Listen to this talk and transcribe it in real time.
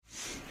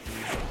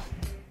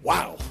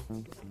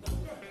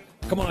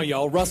Come on,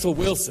 y'all. Russell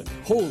Wilson.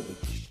 Holy,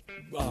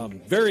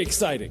 very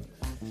exciting.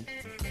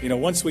 You know,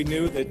 once we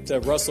knew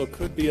that Russell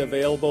could be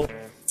available,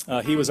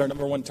 he was our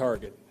number one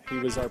target. He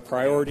was our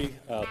priority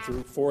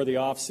for the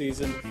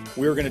offseason.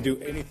 We were going to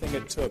do anything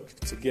it took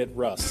to get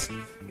Russ.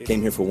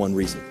 Came here for one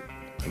reason,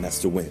 and that's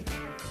to win.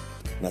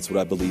 And that's what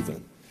I believe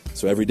in.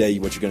 So every day,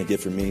 what you're going to get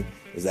from me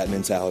is that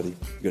mentality.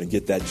 You're going to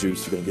get that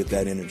juice. You're going to get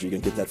that energy. You're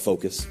going to get that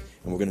focus.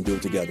 And we're going to do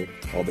it together.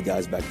 All the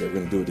guys back there, we're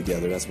going to do it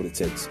together. That's what it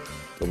takes.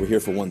 But we're here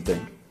for one thing,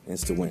 and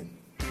it's to win.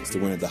 It's to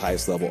win at the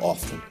highest level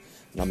often.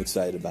 And I'm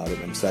excited about it.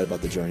 I'm excited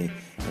about the journey.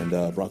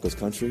 And Broncos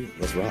country,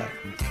 let's ride.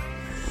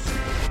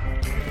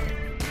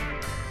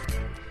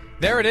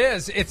 There it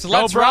is. It's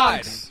Let's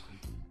Ride.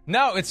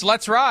 No, it's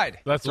Let's Ride.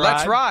 Let's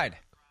ride.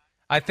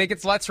 I think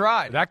it's Let's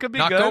Ride. That could be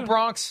Not good. Go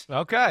Bronx.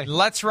 Okay.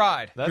 Let's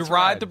ride. Let's you ride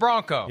ride the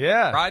Bronco.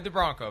 Yeah. Ride the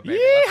Bronco, baby.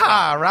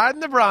 Yeehaw!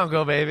 Riding the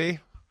Bronco, baby.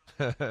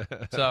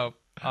 So,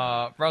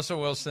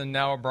 Russell Wilson,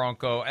 now a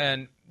Bronco.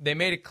 And they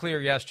made it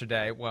clear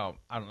yesterday. Well,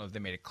 I don't know if they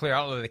made it clear. I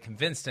don't know if they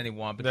convinced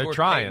anyone. But they're George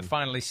trying. Paton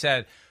finally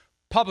said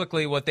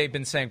publicly what they've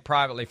been saying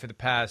privately for the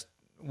past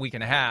week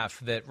and a half,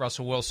 that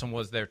Russell Wilson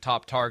was their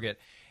top target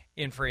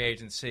in free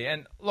agency.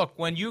 And look,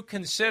 when you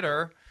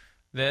consider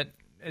that,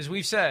 as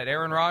we've said,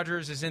 Aaron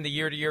Rodgers is in the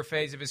year-to-year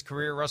phase of his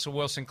career, Russell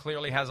Wilson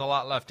clearly has a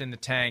lot left in the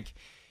tank,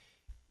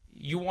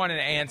 you want an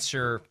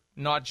answer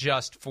not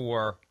just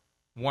for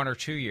 1 or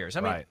 2 years. I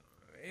mean,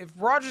 if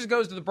Rodgers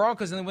goes to the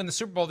Broncos and they win the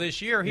Super Bowl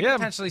this year, he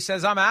potentially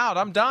says, I'm out,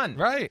 I'm done.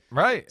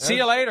 Right. See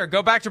you later.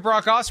 Go back to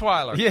Brock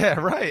Osweiler. Yeah,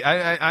 right.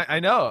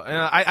 I know.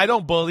 I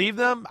don't believe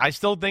them. I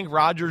still think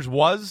Rodgers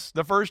was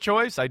the first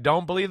choice. I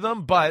don't believe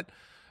them, but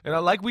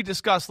like we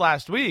discussed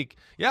last week,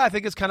 I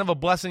think it's kind of a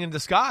blessing in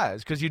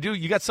disguise because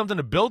you got something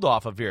to build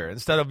off of here.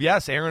 Instead of,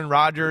 Aaron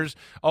Rodgers,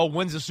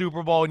 wins the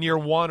Super Bowl in year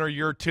 1 or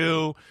year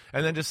 2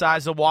 and then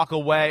decides to walk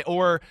away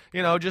or,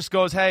 just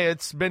goes, hey,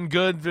 it's been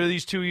good for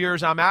these 2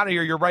 years. I'm out of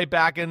here. You're right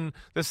back in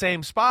the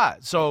same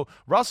spot. So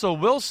Russell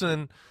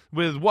Wilson,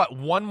 with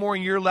 1 more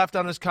year left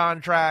on his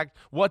contract,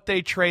 what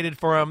they traded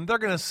for him, they're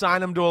going to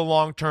sign him to a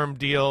long-term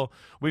deal.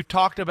 We've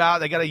talked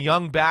about they got a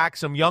young back,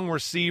 some young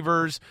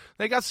receivers.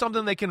 They got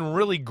something they can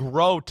really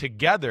grow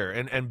together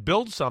and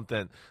build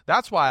something.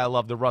 That's why I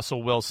love the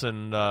Russell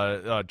Wilson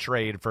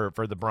trade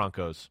for the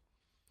Broncos.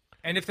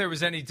 And if there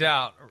was any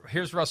doubt,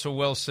 here's Russell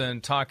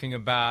Wilson talking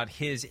about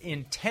his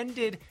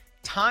intended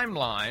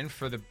timeline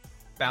for the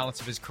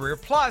balance of his career,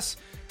 plus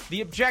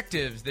the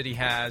objectives that he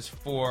has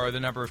for the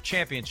number of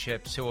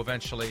championships he'll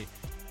eventually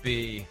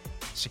be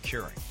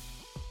securing.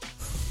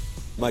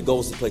 My goal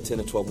is to play 10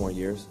 to 12 more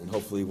years and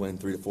hopefully win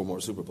 3 to 4 more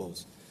Super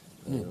Bowls.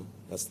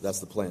 That's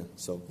the plan.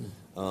 So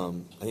I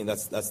think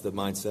that's the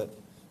mindset.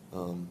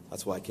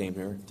 That's why I came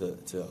here,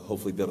 to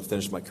hopefully be able to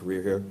finish my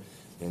career here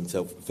and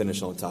to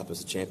finish on top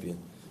as a champion,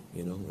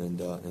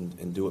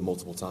 and do it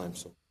multiple times.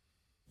 So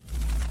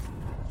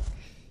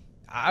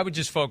I would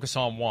just focus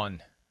on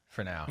one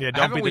for now. Yeah,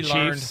 don't be the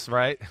Chiefs,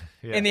 right?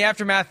 Yeah. In the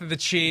aftermath of the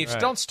Chiefs,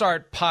 don't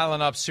start piling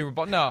up Super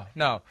Bowl. No.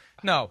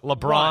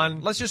 LeBron.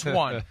 One. Let's just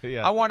one.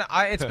 Yeah.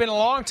 It's been a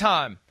long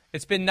time.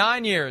 It's been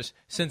 9 years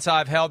since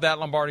I've held that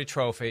Lombardi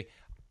Trophy.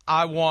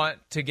 I want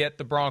to get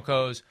the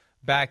Broncos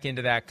back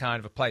into that kind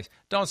of a place.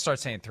 Don't start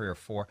saying 3 or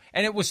 4.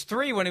 And it was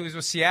 3 when he was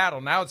with Seattle.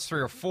 Now it's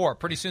 3 or 4.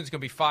 Pretty soon it's going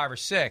to be 5 or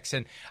 6.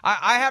 And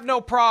I have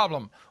no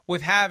problem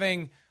with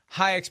having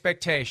high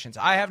expectations.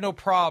 I have no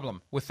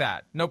problem with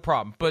that. No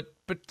problem. But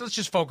let's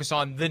just focus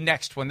on the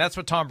next one. That's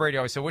what Tom Brady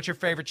always said. What's your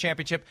favorite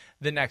championship?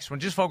 The next one.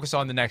 Just focus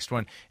on the next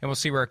one, and we'll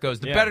see where it goes.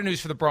 The better news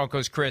for the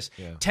Broncos, Chris,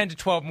 10 to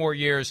 12 more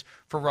years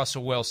for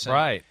Russell Wilson.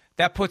 Right.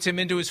 That puts him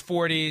into his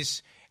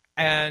 40s,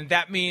 and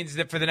that means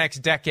that for the next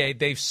decade,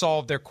 they've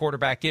solved their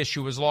quarterback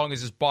issue as long as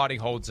his body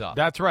holds up.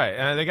 That's right.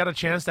 And they got a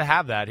chance to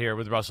have that here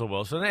with Russell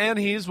Wilson. And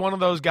he's one of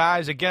those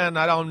guys, again,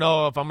 I don't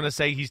know if I'm going to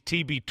say he's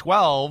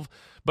TB12,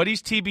 but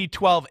he's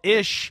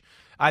TB12-ish,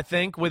 I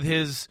think, with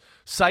his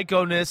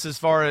psychoness as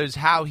far as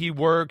how he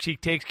works. He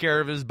takes care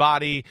of his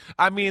body.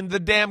 I mean, the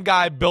damn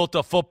guy built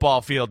a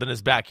football field in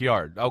his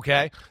backyard,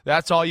 okay?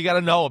 That's all you got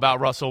to know about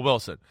Russell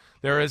Wilson.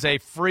 There is a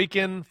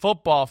freaking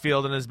football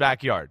field in his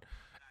backyard.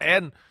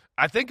 And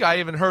I think I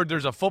even heard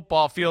there's a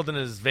football field in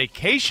his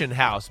vacation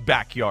house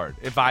backyard,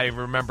 if I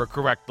remember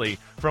correctly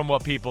from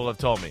what people have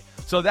told me.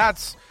 So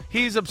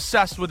he's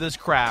obsessed with his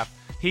craft.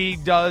 He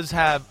does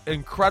have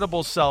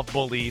incredible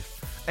self-belief,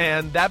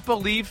 and that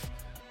belief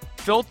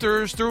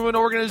filters through an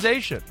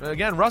organization.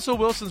 Again, Russell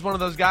Wilson's one of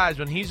those guys,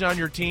 when he's on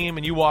your team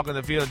and you walk on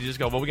the field, you just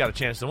go, well, we got a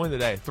chance to win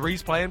today.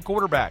 3's playing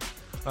quarterback.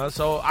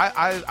 So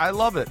I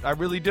love it. I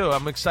really do.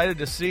 I'm excited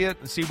to see it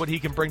and see what he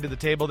can bring to the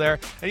table there.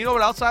 And you know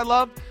what else I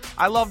love?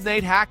 I love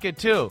Nate Hackett,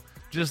 too,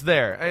 just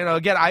there.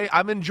 Again,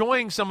 I'm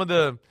enjoying some of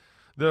the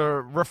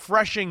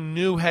refreshing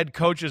new head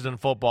coaches in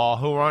football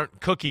who aren't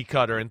cookie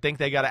cutter and think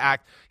they got to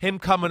act. Him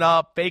coming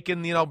up,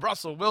 faking,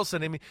 Russell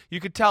Wilson. I mean, you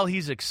could tell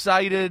he's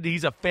excited.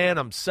 He's a fan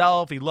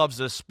himself. He loves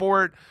the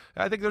sport.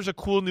 I think there's a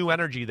cool new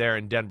energy there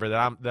in Denver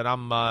that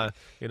I'm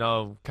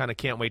kind of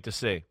can't wait to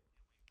see.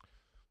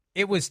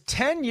 It was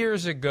 10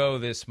 years ago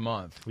this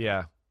month.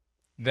 Yeah.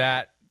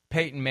 That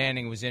Peyton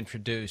Manning was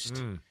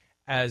introduced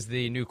as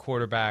the new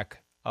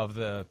quarterback of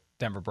the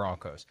Denver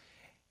Broncos.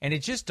 And it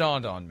just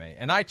dawned on me,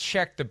 and I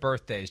checked the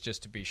birthdays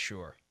just to be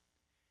sure.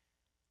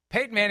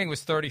 Peyton Manning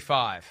was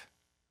 35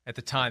 at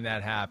the time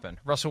that happened.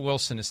 Russell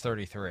Wilson is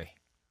 33.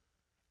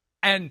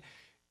 And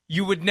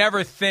you would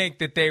never think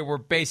that they were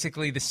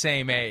basically the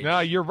same age. No,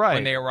 you're right.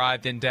 When they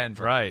arrived in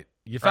Denver. Right.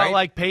 You felt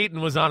like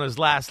Peyton was on his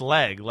last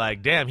leg.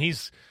 Like, damn,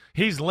 he's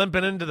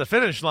limping into the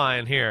finish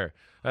line here.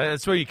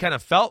 That's what you kind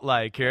of felt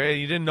like here.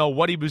 You didn't know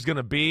what he was going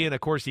to be, and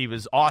of course he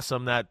was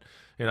awesome that,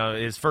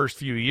 his first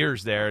few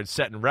years there and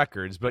setting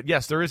records. But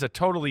yes, there is a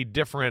totally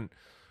different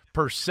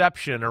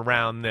perception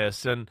around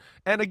this. And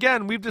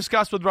again, we've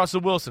discussed with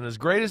Russell Wilson, as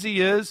great as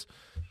he is,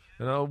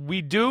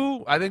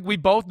 I think we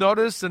both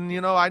noticed,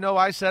 and I know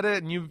I said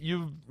it, and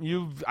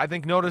you've I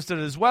think noticed it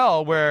as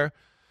well, where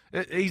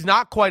he's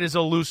not quite as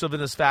elusive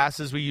and as fast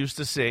as we used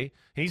to see.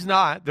 He's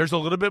not. There's a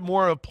little bit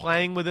more of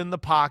playing within the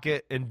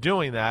pocket and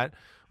doing that,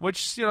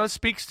 which,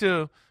 speaks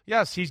to,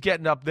 yes, he's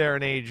getting up there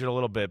in age a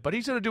little bit, but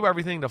he's going to do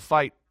everything to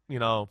fight,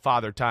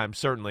 father time,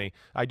 certainly.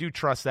 I do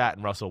trust that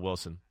in Russell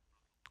Wilson.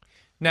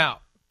 Now,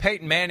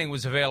 Peyton Manning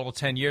was available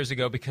 10 years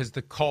ago because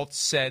the Colts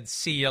said,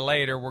 see you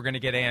later, we're going to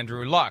get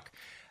Andrew Luck.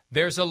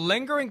 There's a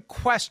lingering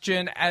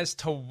question as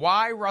to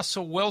why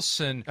Russell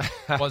Wilson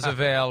was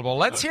available.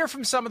 Let's hear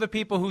from some of the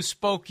people who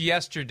spoke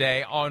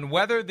yesterday on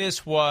whether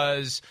this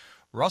was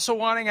Russell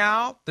wanting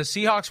out, the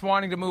Seahawks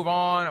wanting to move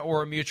on,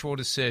 or a mutual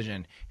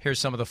decision. Here's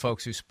some of the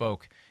folks who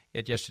spoke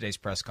at yesterday's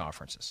press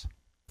conferences.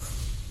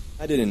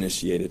 I didn't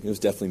initiate it. It was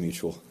definitely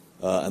mutual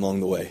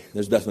along the way.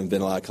 There's definitely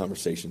been a lot of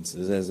conversations.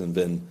 It hasn't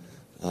been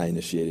I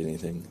initiated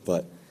anything,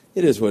 but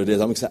it is what it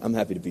is. I'm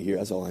happy to be here.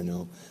 That's all I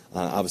know.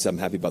 Obviously, I'm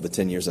happy about the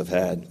 10 years I've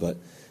had, but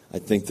I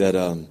think that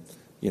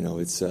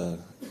it's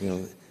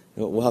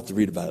we'll have to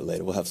read about it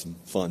later. We'll have some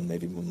fun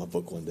maybe with my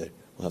book one day.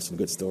 We'll have some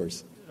good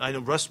stories. I know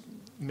Russ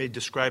may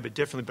describe it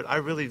differently, but I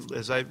really,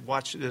 as I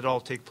watched it all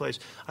take place,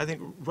 I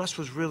think Russ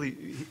was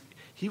really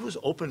he was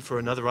open for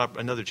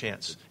another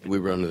chance. We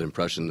were under the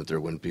impression that there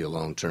wouldn't be a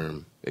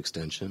long-term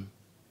extension.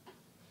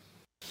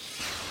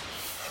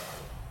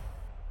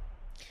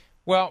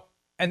 Well,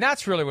 and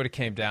that's really what it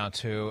came down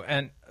to.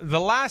 And the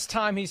last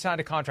time he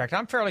signed a contract,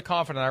 I'm fairly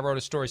confident I wrote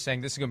a story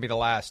saying this is going to be the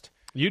last.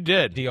 You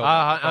did. Deal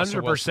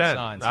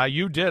 100%.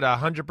 You did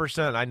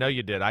 100%. I know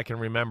you did. I can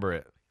remember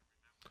it.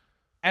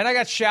 And I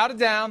got shouted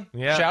down.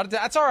 Yeah. Shouted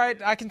down. That's all right.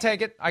 I can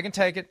take it.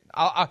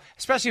 I'll,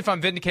 especially if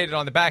I'm vindicated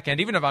on the back end.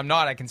 Even if I'm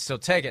not, I can still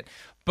take it.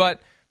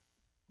 But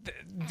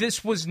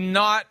this was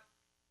not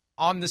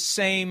on the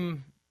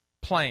same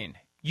plane.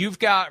 You've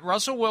got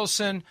Russell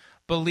Wilson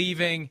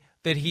believing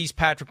that he's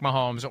Patrick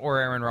Mahomes or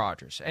Aaron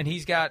Rodgers, and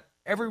he's got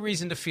every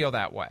reason to feel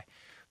that way.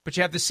 But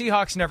you have the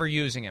Seahawks never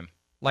using him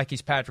like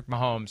he's Patrick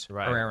Mahomes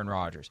or Aaron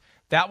Rodgers.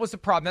 That was the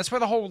problem. That's where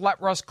the whole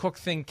let Russ cook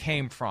thing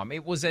came from.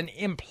 It was an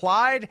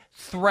implied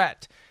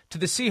threat to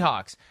the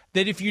Seahawks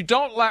that if you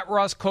don't let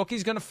Russ cook,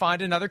 he's going to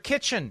find another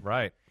kitchen.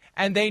 Right.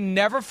 And they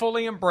never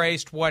fully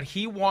embraced what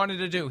he wanted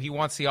to do. He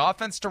wants the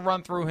offense to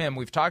run through him.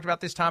 We've talked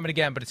about this time and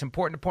again, but it's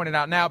important to point it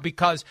out now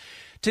because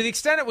to the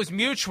extent it was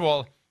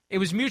mutual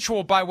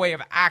by way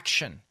of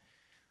action,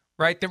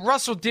 right? That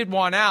Russell did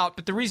want out,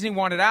 but the reason he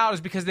wanted out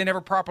is because they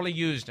never properly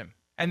used him,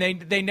 and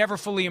they never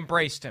fully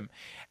embraced him.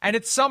 And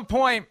at some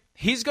point,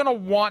 he's going to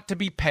want to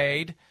be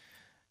paid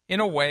in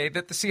a way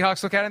that the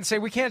Seahawks look at it and say,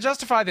 we can't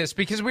justify this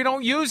because we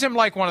don't use him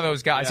like one of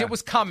those guys. Yeah, it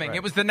was coming. right.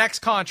 It was the next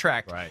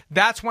contract. Right.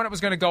 That's when it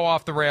was going to go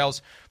off the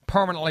rails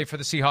permanently for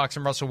the Seahawks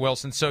and Russell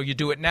Wilson. So you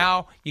do it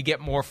now, you get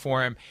more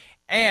for him.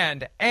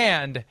 And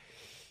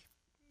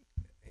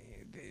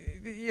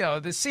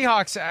the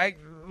Seahawks,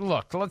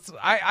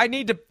 I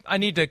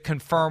need to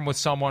confirm with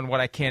someone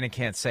what I can and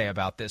can't say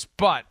about this,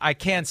 but I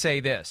can say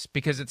this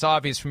because it's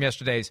obvious from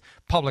yesterday's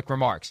public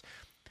remarks.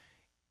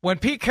 When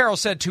Pete Carroll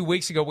said 2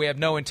 weeks ago we have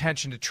no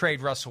intention to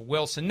trade Russell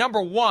Wilson,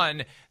 number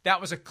one,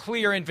 that was a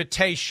clear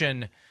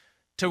invitation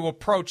to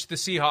approach the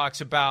Seahawks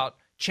about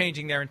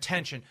changing their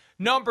intention.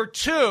 Number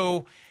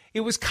two, it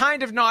was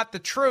kind of not the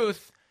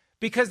truth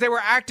because they were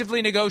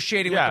actively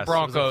negotiating with the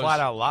Broncos it was a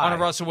flat-out lie. on a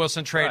Russell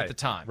Wilson trade at the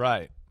time.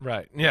 Right.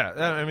 Yeah.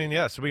 I mean,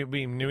 yes,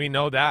 we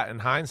know that in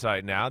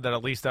hindsight now that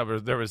at least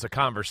there was a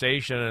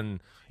conversation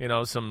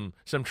and some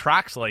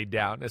tracks laid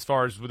down as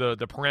far as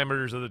the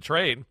parameters of the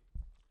trade.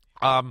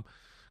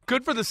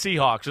 Good for the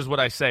Seahawks is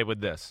what I say with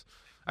this.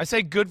 I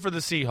say good for the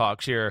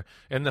Seahawks here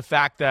in the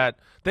fact that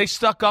they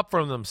stuck up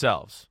for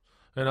themselves.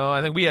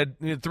 I think we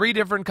had three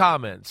different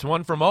comments,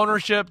 one from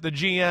ownership, the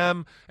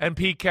GM, and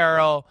Pete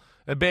Carroll.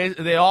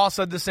 They all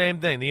said the same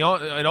thing.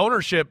 And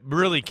ownership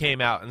really came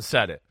out and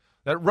said it,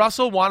 that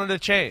Russell wanted to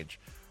change.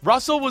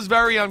 Russell was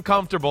very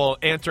uncomfortable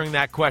answering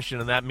that question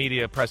in that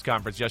media press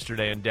conference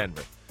yesterday in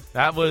Denver.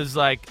 That was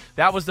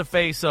the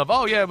face of,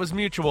 oh, yeah, it was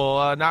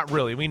mutual. Not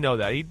really. We know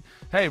that.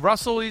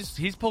 Russell,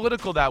 he's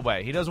political that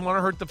way. He doesn't want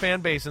to hurt the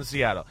fan base in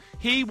Seattle.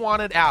 He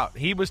wanted out.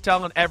 He was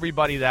telling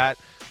everybody that.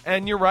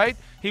 And you're right.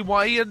 He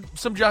had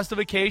some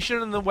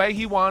justification in the way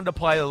he wanted to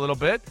play a little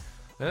bit.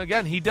 And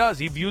again, he does.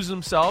 He views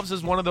himself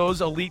as one of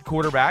those elite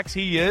quarterbacks.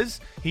 He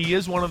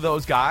is one of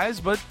those guys,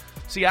 but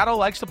Seattle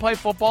likes to play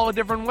football a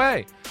different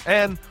way.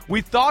 And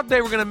we thought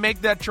they were going to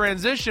make that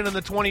transition in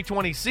the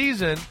 2020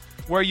 season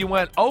where you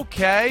went,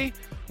 okay,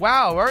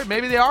 wow, all right,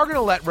 maybe they are going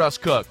to let Russ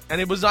cook. And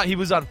he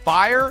was on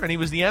fire, and he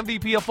was the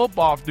MVP of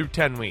football through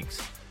 10 weeks.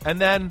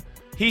 And then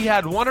he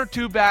had one or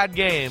two bad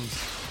games,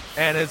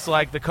 and it's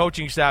like the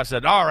coaching staff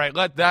said, all right,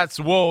 that's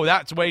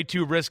way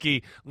too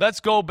risky. Let's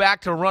go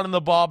back to running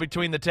the ball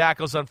between the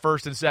tackles on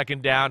first and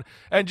second down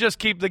and just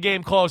keep the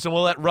game close, and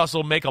we'll let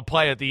Russell make a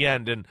play at the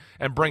end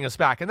and bring us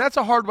back. And that's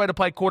a hard way to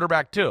play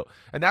quarterback too.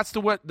 And that's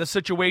the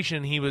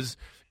situation he was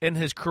in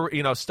his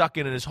career, stuck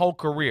in his whole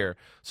career.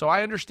 So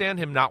I understand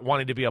him not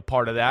wanting to be a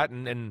part of that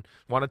and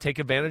want to take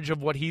advantage of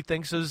what he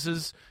thinks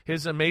is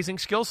his amazing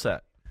skill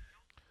set.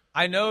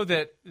 I know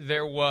that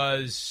there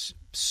was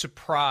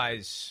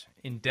surprise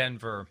in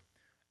Denver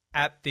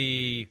at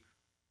the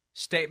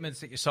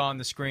statements that you saw on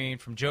the screen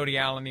from Jody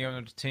Allen, the owner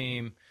of the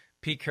team,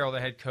 Pete Carroll, the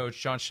head coach,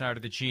 John Schneider,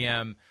 the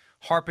GM,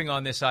 harping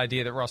on this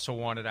idea that Russell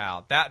wanted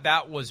out.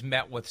 That was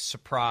met with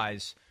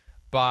surprise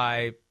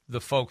by the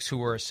folks who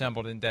were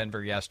assembled in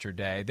Denver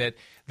yesterday, that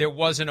there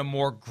wasn't a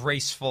more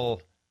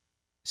graceful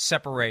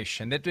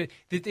separation, that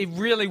it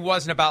really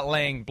wasn't about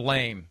laying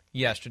blame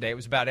yesterday. It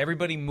was about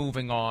everybody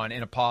moving on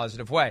in a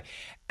positive way.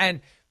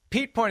 And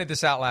Pete pointed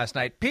this out last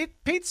night.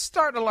 Pete's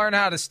starting to learn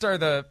how to stir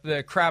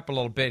the crap a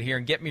little bit here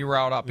and get me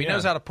riled up. He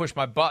knows how to push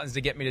my buttons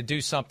to get me to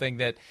do something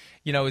that,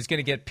 is going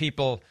to get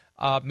people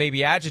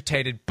maybe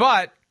agitated.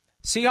 But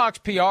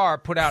Seahawks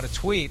PR put out a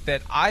tweet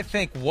that I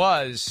think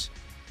was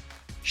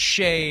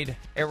shade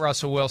at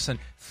Russell Wilson.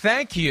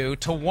 Thank you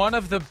to one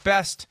of the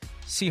best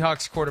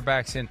Seahawks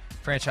quarterbacks in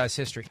franchise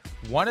history.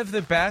 One of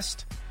the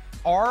best?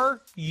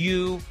 Are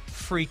you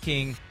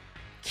freaking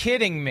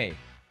kidding me?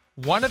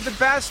 One of the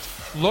best?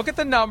 Look at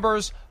the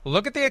numbers.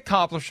 Look at the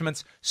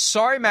accomplishments.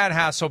 Sorry, Matt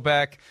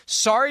Hasselbeck.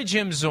 Sorry,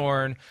 Jim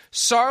Zorn.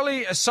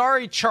 Sorry,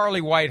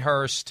 Charlie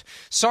Whitehurst.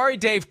 Sorry,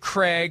 Dave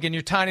Craig and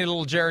your tiny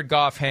little Jared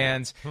Goff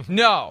hands.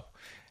 No.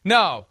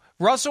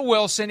 Russell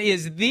Wilson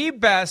is the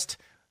best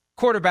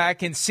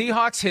quarterback in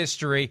Seahawks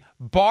history,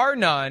 bar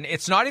none.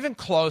 It's not even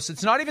close.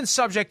 It's not even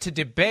subject to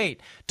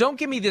debate. Don't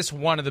give me this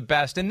one of the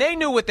best. And they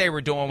knew what they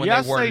were doing when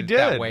they worded it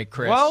that way,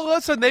 Chris. Well,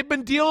 listen, they've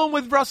been dealing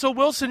with Russell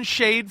Wilson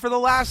shade for the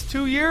last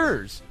 2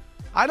 years.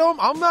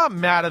 I'm not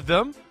mad at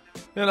them.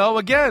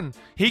 Again,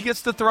 he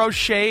gets to throw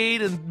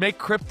shade and make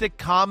cryptic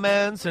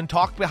comments and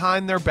talk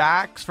behind their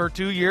backs for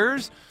 2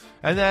 years.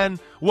 And then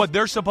what,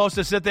 they're supposed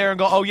to sit there and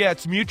go, oh, yeah,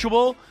 it's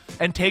mutual,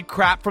 and take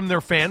crap from their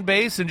fan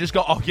base and just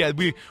go, oh, yeah,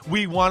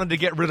 we wanted to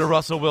get rid of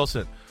Russell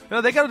Wilson.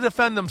 They got to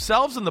defend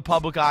themselves in the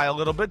public eye a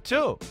little bit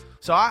too.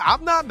 So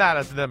I'm not mad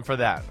at them for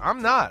that.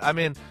 I'm not. I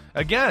mean,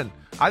 again,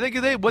 I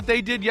think what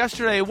they did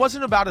yesterday, it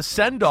wasn't about a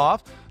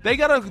send-off. They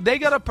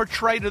gotta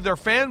portray to their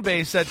fan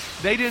base that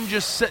they didn't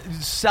just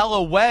sell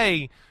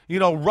away,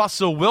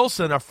 Russell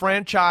Wilson, a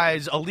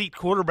franchise elite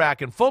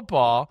quarterback in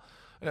football,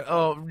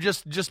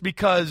 just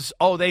because,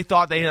 they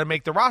thought they had to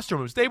make the roster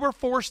moves. They were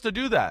forced to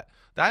do that.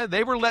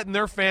 They were letting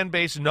their fan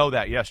base know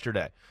that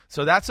yesterday.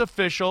 So that's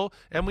official,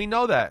 and we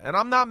know that. And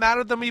I'm not mad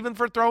at them even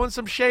for throwing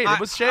some shade. It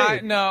was shade. I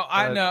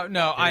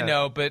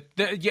know, but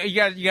you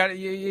got. You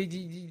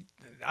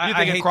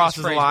think it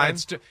crosses the line?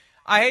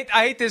 I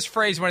hate this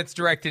phrase when it's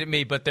directed at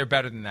me, but they're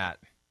better than that.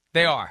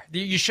 They are.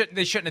 They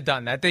shouldn't have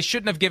done that. They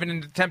shouldn't have given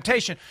in to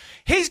temptation.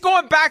 He's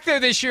going back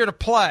there this year to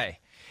play.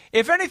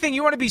 If anything,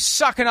 you want to be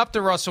sucking up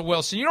to Russell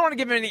Wilson. You don't want to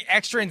give him any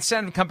extra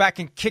incentive to come back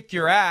and kick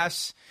your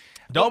ass.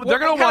 They're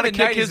going to want to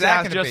kick his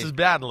ass just as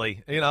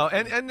badly,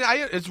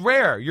 it's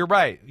rare. You're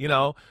right.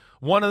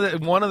 One of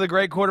the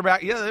great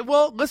quarterbacks. Yeah.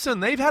 Well, listen,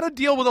 they've had to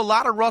deal with a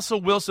lot of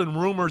Russell Wilson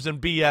rumors and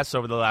BS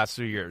over the last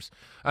 2 years.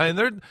 I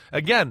mean,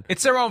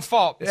 it's their own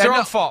fault. It's their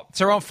own fault.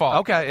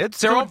 Okay,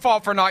 it's their own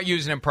fault for not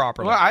using him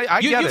properly. Well,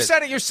 I get it. You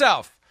said it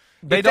yourself.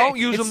 They don't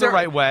use him the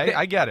right way.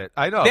 I get it.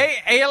 I know. They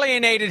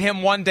alienated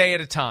him one day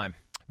at a time.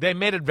 They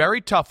made it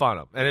very tough on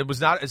him, and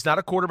it's not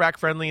a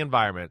quarterback-friendly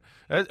environment.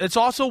 It's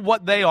also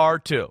what they are,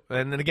 too.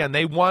 And again,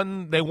 they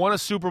won a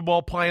Super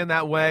Bowl playing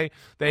that way.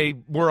 They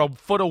were a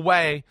foot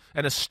away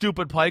and a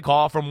stupid play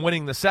call from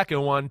winning the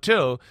second one,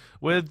 too,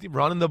 with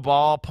running the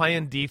ball,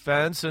 playing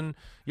defense. And,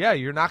 yeah,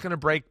 you're not going to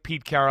break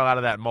Pete Carroll out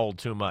of that mold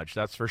too much,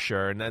 that's for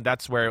sure. And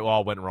that's where it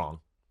all went wrong.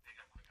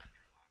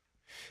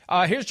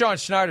 Here's John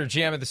Schneider,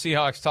 GM of the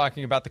Seahawks,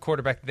 talking about the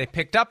quarterback that they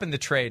picked up in the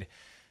trade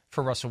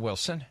for Russell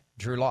Wilson,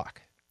 Drew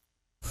Lock.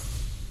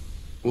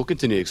 We'll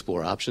continue to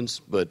explore options,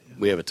 but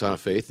we have a ton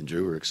of faith in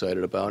Drew. We're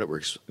excited about it.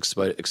 We're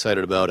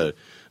excited about a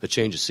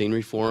change of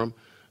scenery for him.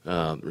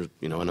 I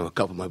know a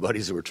couple of my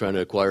buddies that were trying to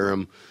acquire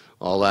him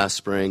all last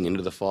spring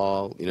into the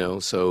fall.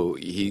 So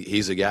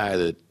he's a guy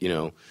that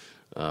in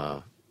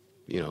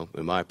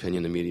my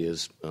opinion, the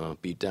media's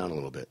beat down a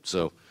little bit.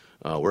 So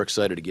we're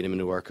excited to get him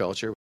into our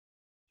culture.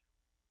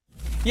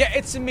 Yeah,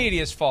 it's the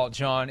media's fault,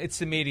 John. It's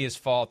the media's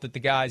fault that the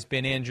guy's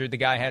been injured, the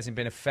guy hasn't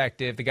been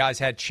effective, the guy's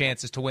had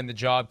chances to win the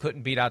job,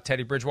 couldn't beat out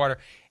Teddy Bridgewater.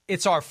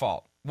 It's our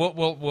fault.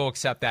 We'll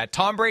accept that.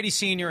 Tom Brady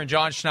Sr. and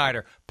John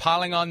Schneider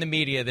piling on the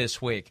media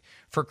this week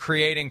for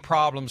creating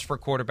problems for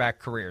quarterback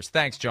careers.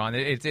 Thanks, John.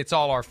 It's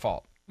all our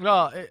fault.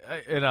 Well,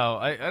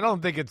 I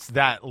don't think it's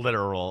that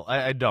literal.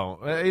 I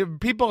don't.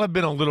 People have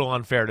been a little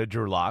unfair to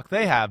Drew Lock.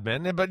 They have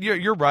been, but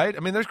you're right. I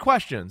mean, there's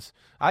questions.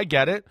 I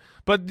get it.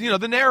 But,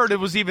 the narrative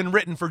was even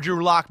written for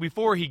Drew Lock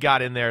before he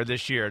got in there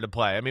this year to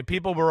play. I mean,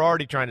 people were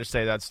already trying to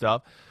say that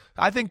stuff.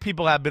 I think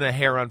people have been a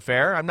hair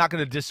unfair. I'm not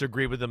going to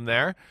disagree with them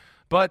there.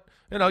 But,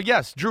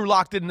 yes, Drew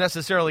Lock didn't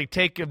necessarily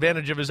take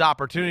advantage of his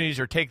opportunities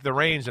or take the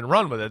reins and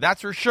run with it.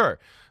 That's for sure.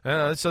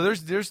 So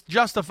there's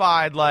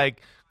justified,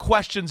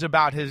 questions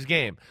about his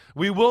game.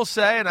 We will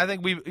say, and I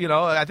think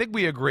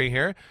we agree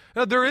here,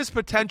 there is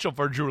potential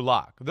for Drew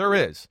Lock. There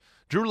is.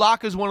 Drew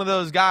Lock is one of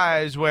those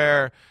guys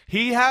where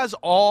he has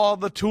all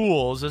the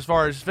tools as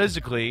far as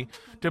physically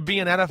to be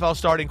an NFL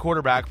starting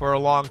quarterback for a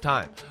long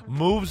time.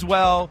 Moves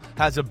well,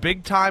 has a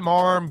big-time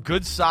arm,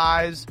 good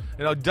size,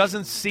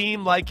 doesn't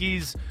seem like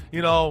he's,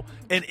 an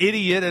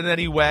idiot in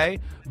any way,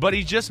 but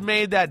he just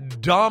made that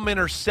dumb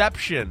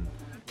interception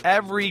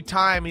every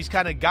time he's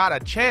kind of got a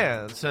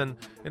chance. And,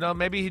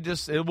 maybe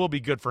it will be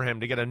good for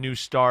him to get a new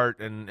start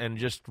and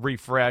just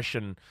refresh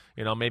and,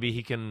 maybe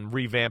he can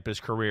revamp his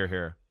career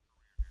here.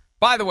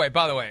 By the way,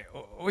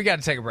 we got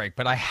to take a break,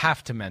 but I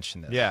have to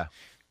mention this. Yeah.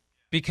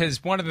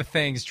 Because one of the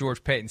things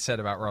George Paton said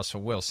about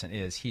Russell Wilson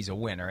is he's a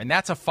winner, and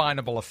that's a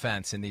finable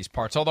offense in these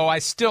parts. Although I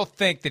still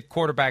think that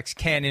quarterbacks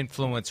can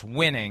influence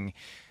winning.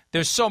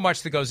 There's so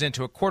much that goes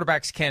into it.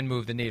 Quarterbacks can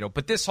move the needle.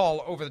 But this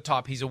all over the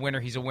top, he's a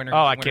winner, he's a winner.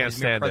 I can't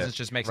stand it.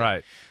 Just makes right.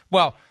 It.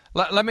 Well,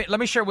 let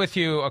me share with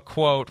you a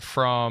quote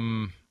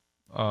from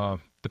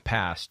the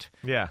past.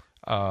 Yeah.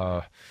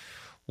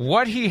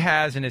 What he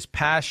has in his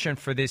passion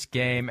for this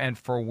game and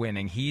for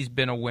winning, he's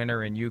been a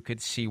winner, and you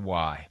could see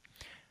why.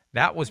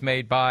 That was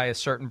made by a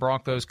certain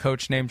Broncos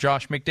coach named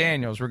Josh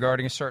McDaniels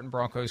regarding a certain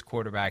Broncos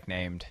quarterback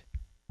named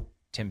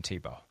Tim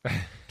Tebow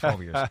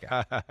 12 years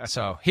ago.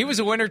 So he was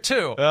a winner,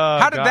 too.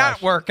 How did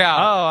that work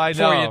out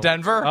for you,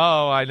 Denver?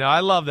 Oh, I know.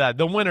 I love that.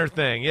 The winner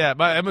thing. Yeah,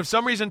 but for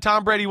some reason,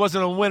 Tom Brady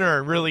wasn't a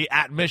winner really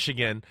at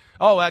Michigan.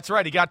 Oh, that's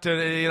right. He got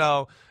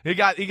to, he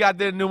got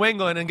to New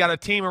England and got a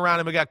team around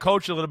him and got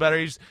coached a little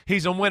better.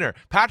 He's a winner.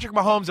 Patrick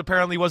Mahomes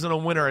apparently wasn't a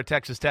winner at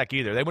Texas Tech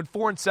either. They went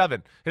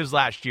 4-7 his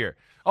last year.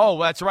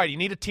 Oh, that's right. You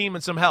need a team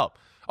and some help.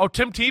 Oh,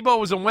 Tim Tebow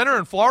was a winner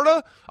in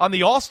Florida on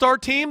the All-Star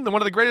team,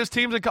 one of the greatest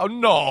teams in college.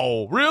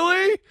 No,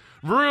 really?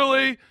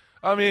 Really?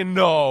 I mean,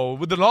 no.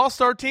 With an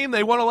All-Star team,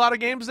 they won a lot of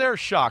games there?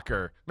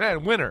 Shocker.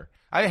 Man, winner.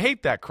 I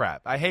hate that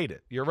crap. I hate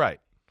it. You're right.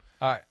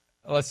 All right,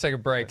 let's take a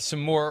break.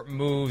 Some more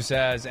moves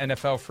as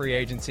NFL free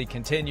agency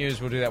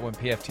continues. We'll do that when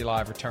PFT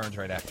Live returns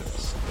right after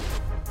this.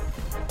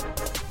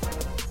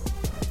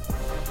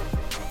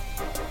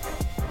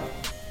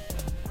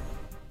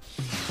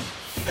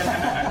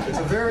 It's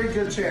a very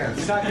good chance.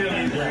 He's not going to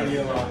leave Brady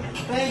alone.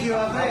 Thank you.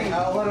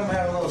 I'll let him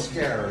have a little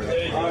scare.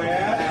 Oh,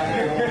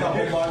 yeah? A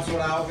couple months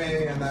without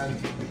me, and then,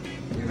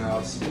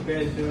 It's too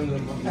bad doing the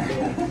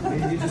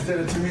he just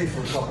did it to me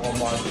for a couple of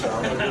months.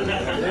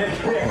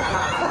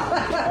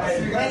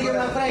 Thank you,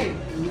 my friend.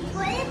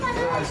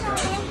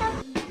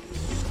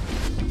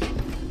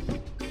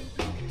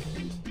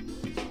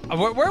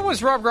 Where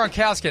was Rob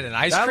Gronkowski at? An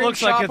ice that cream looks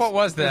shop? Like what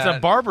was that? It's a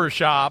barber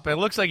shop. It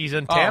looks like he's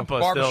in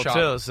Tampa still,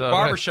 too. So.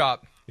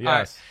 Barbershop.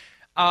 Yes.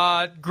 All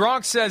right.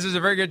 Gronk says there's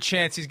a very good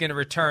chance he's going to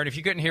return. If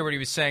you couldn't hear what he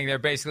was saying there,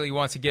 basically he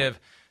wants to give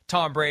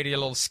Tom Brady a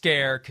little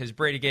scare because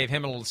Brady gave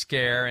him a little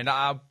scare. And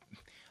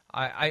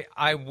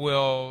I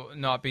will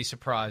not be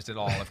surprised at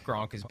all if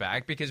Gronk is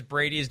back because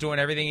Brady is doing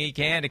everything he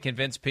can to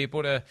convince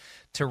people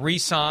to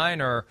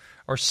re-sign or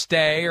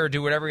stay or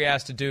do whatever he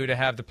has to do to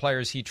have the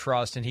players he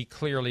trusts, and he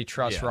clearly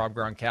trusts Rob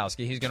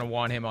Gronkowski. He's going to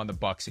want him on the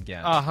Bucs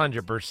again.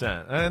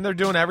 100%. And they're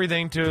doing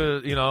everything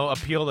to,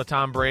 appeal to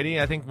Tom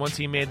Brady. I think once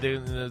he made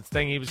the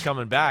thing he was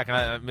coming back,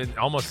 it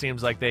almost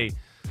seems like they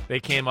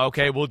came,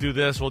 okay, we'll do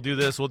this, we'll do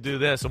this, we'll do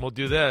this, and we'll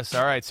do this.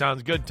 All right,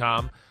 sounds good,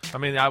 Tom. I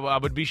mean, I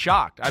would be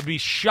shocked. I'd be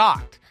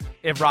shocked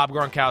if Rob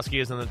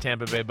Gronkowski is in the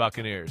Tampa Bay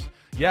Buccaneers.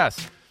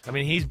 Yes. I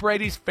mean, he's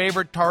Brady's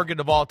favorite target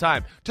of all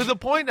time, to the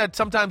point that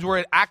sometimes where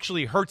it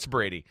actually hurts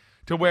Brady,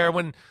 to where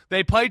when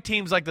they play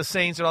teams like the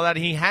Saints and all that,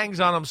 he hangs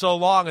on them so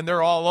long and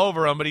they're all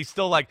over him, but he's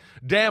still like,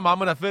 damn, I'm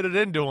going to fit it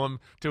into him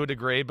to a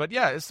degree. But,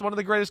 yeah, it's one of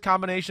the greatest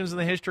combinations in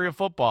the history of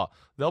football.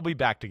 They'll be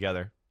back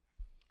together.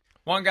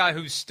 One guy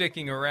who's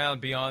sticking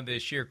around beyond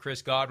this year,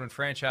 Chris Godwin,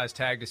 franchise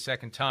tagged a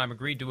second time,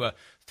 agreed to a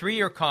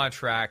 3-year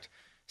contract,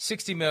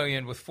 $60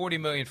 million with $40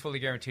 million fully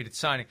guaranteed at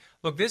signing.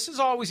 Look, this is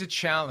always a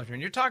challenge. When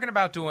you're talking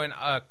about doing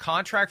a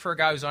contract for a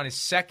guy who's on his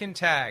second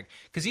tag,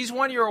 because he's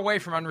 1 year away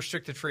from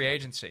unrestricted free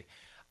agency.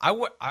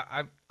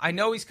 I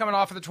know he's coming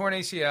off of the torn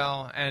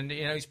ACL, and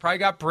he's probably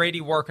got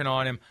Brady working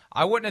on him.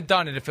 I wouldn't have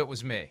done it if it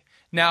was me.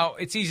 Now,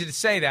 it's easy to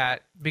say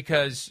that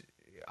because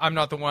I'm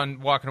not the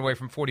one walking away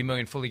from $40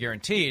 million fully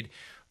guaranteed,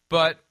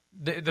 but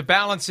the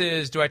balance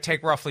is, do I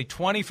take roughly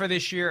 20 for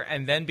this year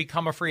and then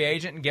become a free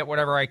agent and get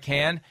whatever I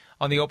can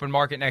on the open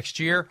market next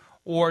year,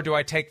 or do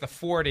I take the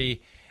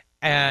 40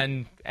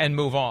 and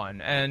move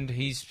on. And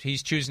he's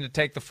choosing to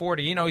take the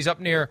 40. You know, he's up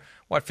near,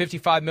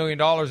 $55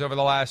 million over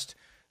the last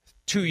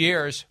 2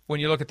 years when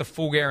you look at the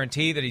full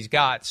guarantee that he's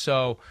got.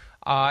 So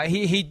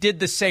he did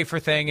the safer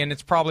thing, and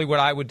it's probably what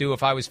I would do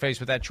if I was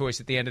faced with that choice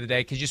at the end of the day,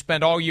 because you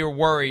spend all year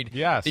worried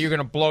that you're going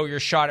to blow your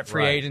shot at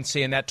free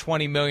agency and that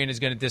 $20 million is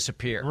going to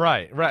disappear.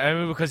 Right. I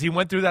mean, because he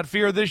went through that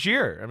fear this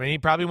year. I mean, he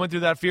probably went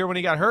through that fear when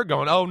he got hurt,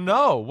 going, oh,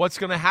 no, what's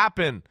going to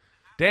happen?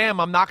 Damn,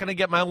 I'm not going to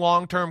get my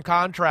long-term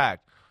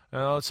contract.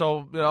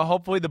 So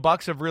hopefully the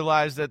Bucs have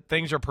realized that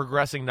things are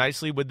progressing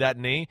nicely with that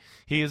knee.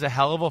 He is a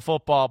hell of a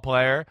football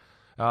player.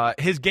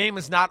 His game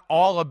is not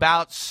all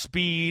about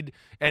speed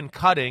and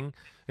cutting.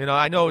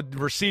 I know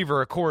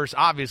receiver, of course,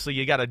 obviously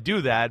you got to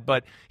do that,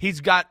 but he's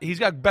got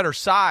better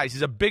size.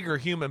 He's a bigger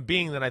human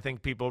being than I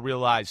think people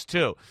realize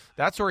too.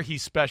 That's where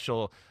he's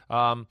special.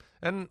 And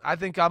I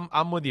think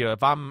I'm with you.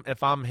 If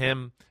I'm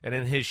him and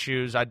in his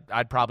shoes,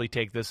 I'd probably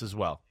take this as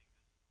well.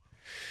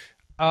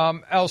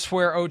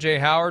 Elsewhere, O.J.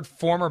 Howard,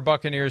 former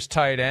Buccaneers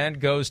tight end,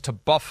 goes to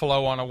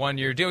Buffalo on a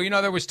one-year deal.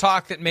 There was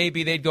talk that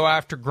maybe they'd go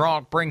after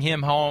Gronk, bring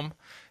him home.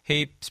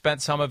 He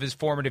spent some of his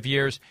formative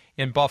years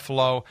in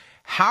Buffalo.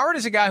 Howard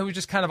is a guy who was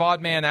just kind of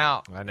odd man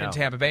out in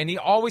Tampa Bay, and he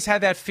always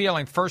had that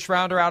feeling. First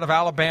rounder out of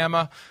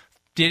Alabama,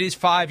 did his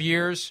 5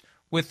 years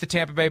with the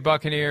Tampa Bay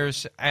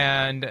Buccaneers,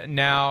 and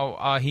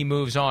now he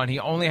moves on. He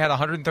only had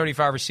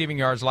 135 receiving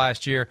yards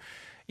last year,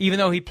 even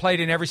though he played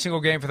in every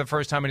single game for the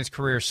first time in his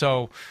career.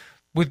 So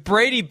with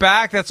Brady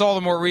back, that's all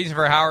the more reason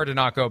for Howard to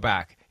not go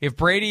back. If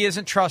Brady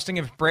isn't trusting,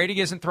 if Brady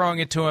isn't throwing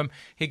it to him,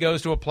 he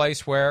goes to a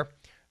place where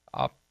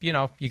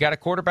you got a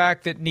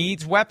quarterback that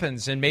needs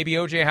weapons, and maybe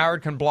O.J.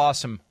 Howard can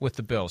blossom with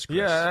the Bills, Chris.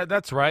 Yeah,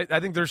 that's right. I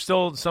think there's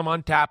still some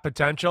untapped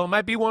potential. It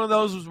might be one of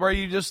those where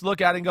you just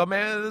look at it and go,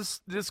 man,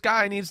 this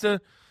guy needs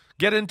to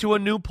get into a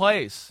new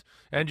place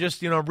and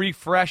just,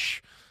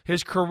 refresh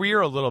his career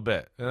a little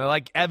bit.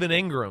 Like Evan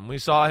Ingram. We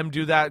saw him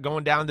do that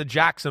going down to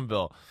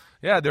Jacksonville.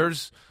 Yeah,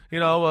 there's,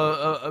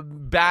 a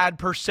bad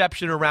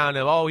perception around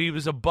him. Oh, he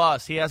was a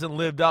bust. He hasn't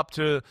lived up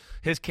to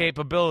his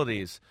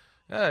capabilities.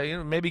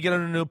 Maybe get in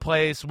a new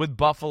place with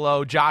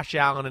Buffalo, Josh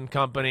Allen and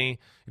company.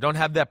 You don't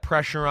have that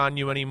pressure on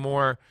you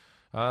anymore.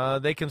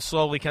 They can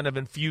slowly kind of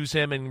infuse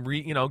him and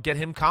get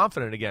him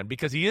confident again,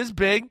 because he is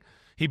big,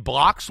 he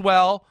blocks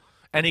well,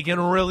 and he can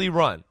really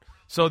run.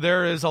 So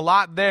there is a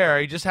lot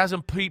there. He just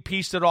hasn't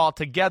pieced it all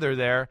together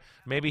there.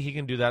 Maybe he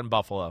can do that in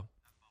Buffalo.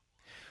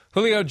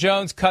 Julio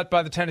Jones cut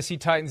by the Tennessee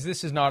Titans.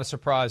 This is not a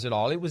surprise at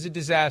all. It was a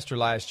disaster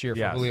last year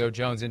for Julio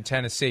Jones in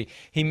Tennessee.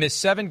 He missed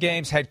 7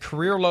 games, had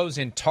career lows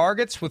in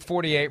targets with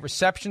 48,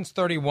 receptions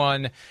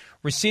 31,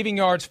 receiving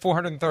yards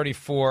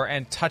 434,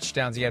 and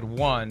touchdowns. He had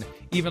 1,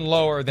 even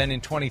lower than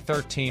in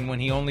 2013 when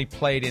he only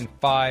played in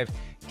 5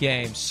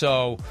 games.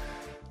 So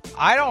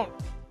I don't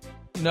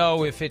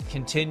know if it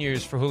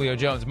continues for Julio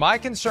Jones. My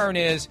concern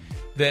is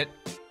that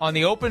on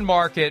the open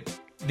market,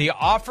 the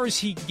offers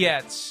he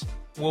gets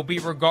will be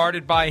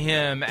regarded by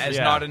him as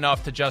not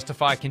enough to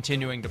justify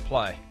continuing to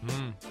play.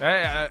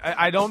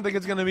 I don't think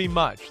it's going to be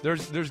much.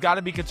 There's got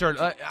to be concern.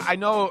 I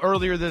know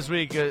earlier this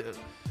week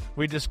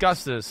we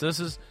discussed this.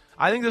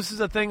 I think this is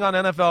a thing on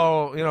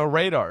NFL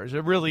radars.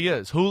 It really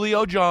is.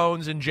 Julio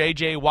Jones and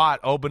J.J. Watt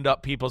opened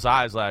up people's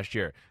eyes last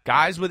year.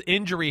 Guys with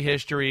injury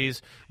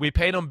histories. We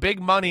paid them big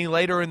money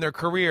later in their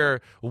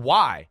career.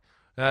 Why?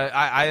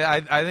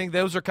 I think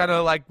those are kind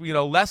of like,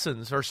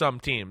 lessons for some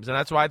teams. And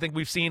that's why I think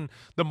we've seen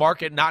the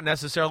market not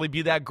necessarily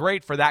be that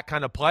great for that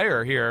kind of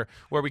player here,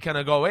 where we kind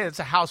of go, hey, it's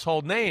a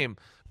household name,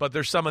 but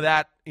there's some of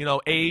that,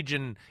 age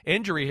and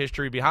injury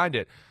history behind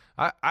it.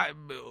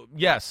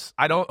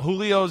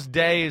 Julio's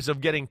days of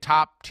getting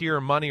top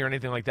tier money or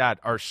anything like that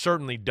are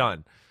certainly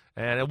done.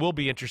 And it will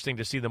be interesting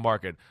to see the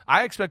market.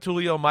 I expect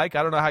Julio, Mike,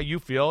 I don't know how you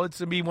feel. It's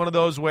going to be one of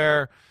those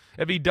where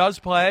if he does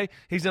play,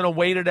 he's going to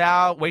wait it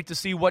out, wait to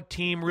see what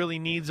team really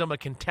needs him, a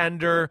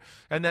contender,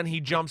 and then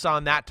he jumps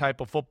on that type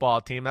of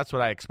football team. That's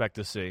what I expect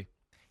to see.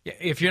 Yeah,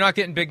 if you're not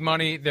getting big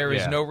money, there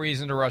is no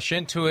reason to rush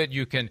into it.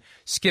 You can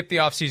skip the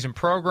offseason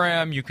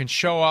program. You can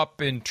show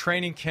up in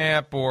training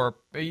camp or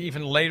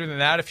even later than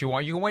that if you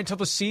want. You can wait until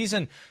the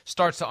season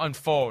starts to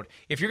unfold.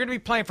 If you're going to be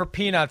playing for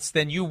peanuts,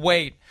 then you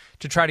wait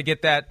to try to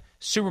get that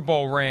Super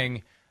Bowl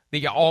ring that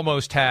you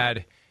almost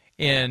had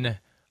in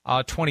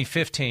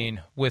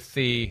 2015 with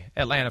the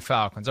Atlanta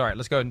Falcons. All right,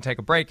 let's go ahead and take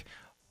a break.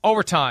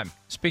 Overtime.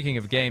 Speaking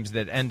of games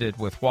that ended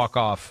with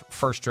walk-off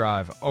first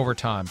drive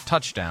overtime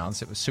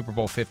touchdowns, it was Super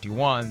Bowl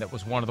 51. That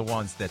was one of the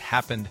ones that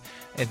happened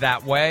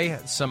that way.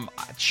 Some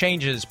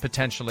changes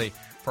potentially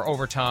for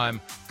overtime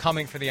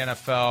coming for the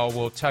NFL.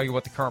 We'll tell you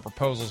what the current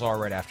proposals are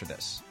right after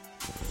this.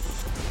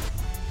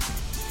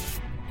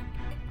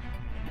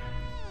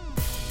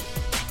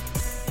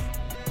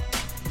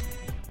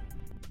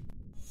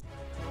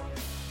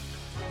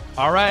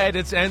 All right,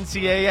 it's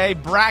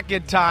NCAA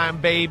bracket time,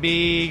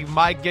 baby.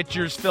 Mike, get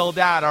yours filled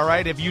out, all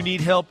right? If you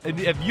need help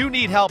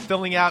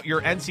filling out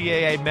your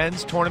NCAA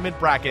men's tournament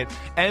bracket,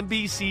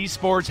 NBC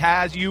Sports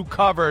has you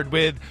covered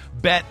with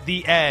Bet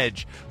the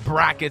Edge,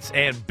 brackets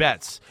and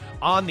bets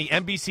on the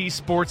NBC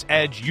Sports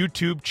Edge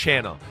YouTube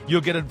channel. You'll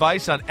get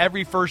advice on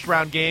every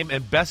first-round game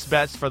and best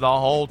bets for the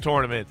whole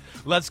tournament.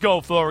 Let's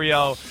go,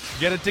 Florio.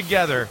 Get it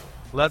together.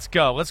 Let's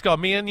go.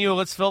 Me and you,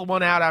 let's fill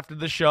one out after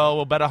the show.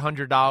 We'll bet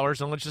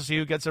 $100, and let's just see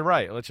who gets it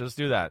right. Let's just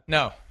do that.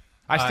 No.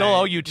 I still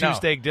owe you two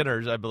steak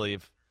dinners, I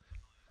believe.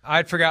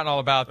 I'd forgotten all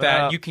about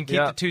that. You can keep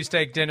the 2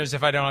 steak dinners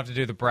if I don't have to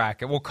do the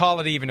bracket. We'll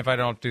call it even if I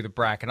don't have to do the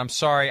bracket. I'm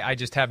sorry, I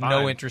just have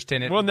no interest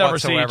in it. We'll never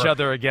whatsoever. see each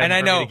other again. And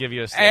I know to give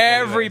you a steak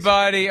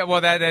everybody.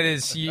 Well, that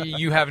is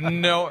you have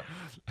no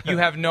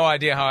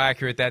idea how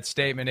accurate that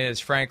statement is,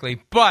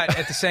 frankly. But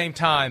at the same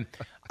time,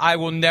 I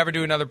will never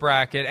do another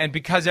bracket. And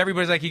because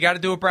everybody's like, you got to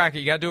do a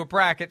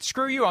bracket,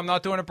 screw you. I'm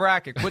not doing a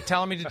bracket. Quit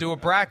telling me to do a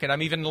bracket. I'm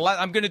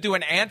going to do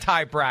an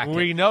anti-bracket.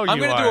 We know you I'm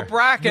going to do a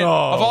bracket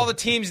of all the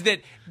teams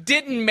that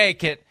didn't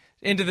make it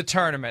into the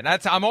tournament.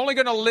 I'm only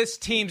going to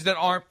list teams that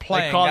aren't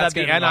playing. They call that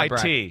the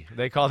NIT.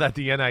 They call that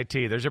the NIT.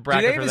 There's a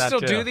bracket for that, too.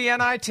 Do they even still do the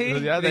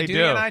NIT? Yeah, they do.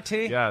 The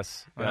NIT?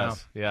 Yes. Wow.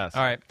 Yes.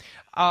 All right.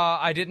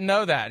 I didn't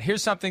know that.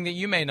 Here's something that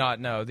you may not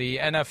know. The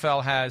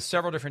NFL has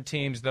several different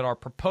teams that are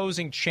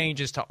proposing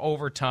changes to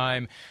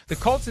overtime. The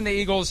Colts and the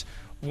Eagles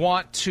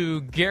want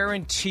to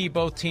guarantee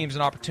both teams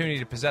an opportunity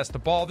to possess the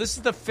ball. This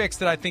is the fix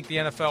that I think the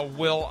NFL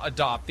will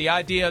adopt. The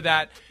idea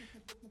that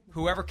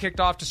whoever kicked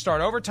off to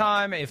start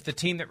overtime, if the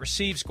team that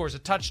receives scores a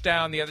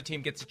touchdown, the other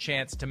team gets a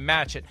chance to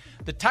match it.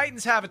 The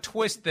Titans have a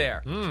twist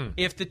there.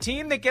 If the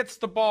team that gets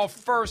the ball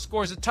first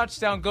scores a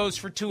touchdown, goes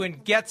for 2,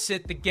 and gets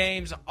it, the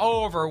game's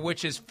over,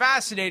 which is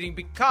fascinating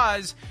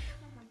because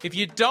if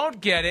you don't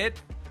get it,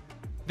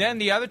 then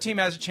the other team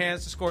has a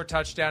chance to score a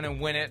touchdown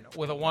and win it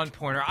with a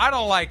one-pointer. I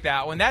don't like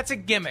that one. That's a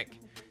gimmick.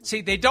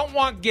 See, they don't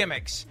want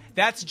gimmicks.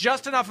 That's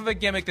just enough of a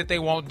gimmick that they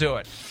won't do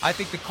it. I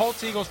think the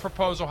Colts-Eagles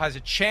proposal has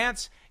a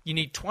chance. You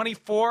need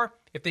 24.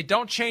 If they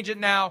don't change it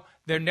now,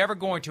 they're never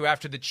going to.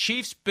 After the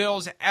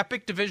Chiefs-Bills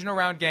epic divisional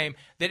round game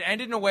that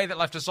ended in a way that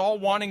left us all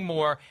wanting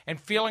more and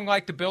feeling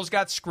like the Bills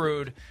got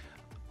screwed,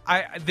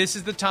 this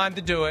is the time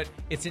to do it.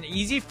 It's an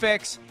easy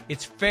fix.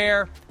 It's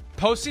fair.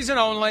 Postseason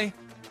only.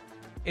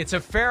 It's a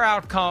fair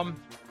outcome,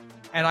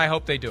 and I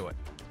hope they do it.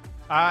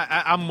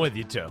 I'm with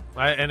you, too.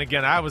 And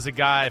again, I was a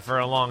guy for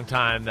a long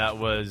time that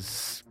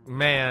was,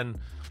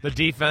 the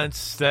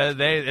defense,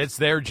 it's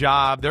their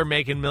job. They're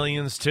making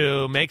millions,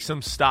 too. Make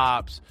some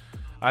stops.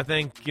 I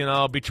think,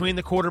 between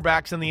the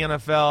quarterbacks in the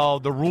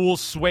NFL, the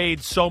rules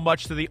swayed so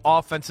much to the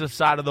offensive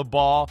side of the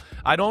ball.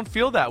 I don't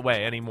feel that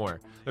way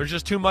anymore. There's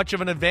just too much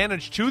of an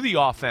advantage to the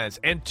offense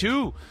and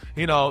to,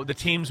 the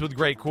teams with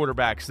great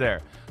quarterbacks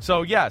there.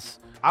 So, yes,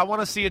 I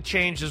want to see a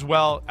change as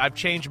well. I've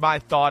changed my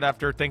thought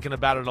after thinking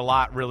about it a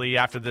lot, really,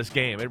 after this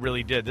game. It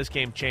really did. This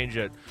game changed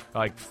it,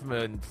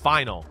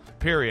 final,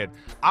 period.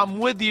 I'm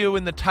with you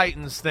in the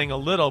Titans thing a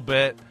little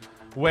bit,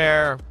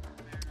 where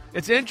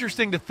it's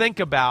interesting to think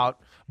about,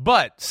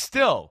 but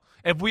still,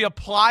 if we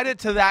applied it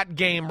to that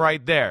game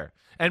right there,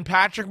 and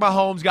Patrick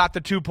Mahomes got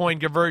the 2-point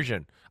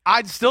conversion,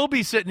 I'd still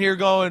be sitting here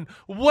going,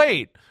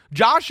 wait,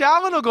 Josh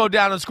Allen will go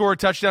down and score a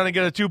touchdown and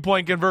get a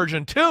 2-point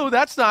conversion too?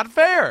 That's not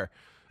fair.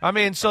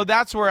 So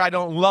that's where I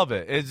don't love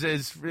it,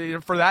 is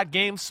for that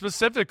game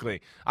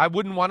specifically. I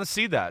wouldn't want to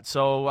see that.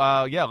 So,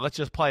 let's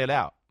just play it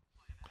out.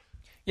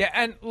 Yeah,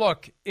 and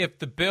look, if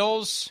the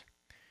Bills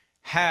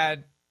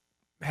had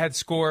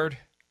scored,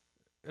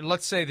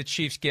 let's say the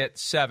Chiefs get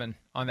 7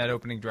 on that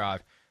opening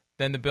drive,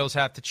 then the Bills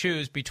have to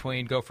choose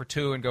between go for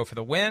 2 and go for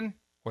the win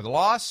or the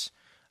loss,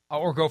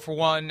 or go for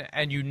 1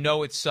 and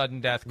it's sudden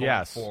death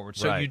going forward.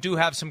 So you do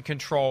have some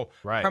control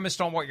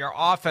premised on what your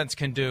offense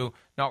can do,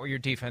 not what your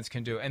defense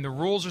can do. And the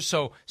rules are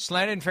so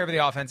slanted in favor of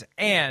the offense.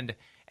 And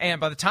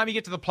by the time you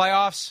get to the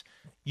playoffs,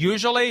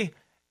 usually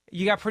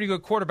you got pretty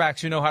good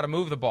quarterbacks who know how to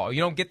move the ball. You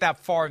don't get that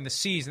far in the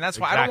season. That's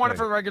why I don't want it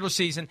for the regular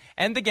season.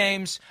 End the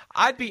games.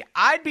 I'd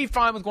be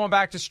fine with going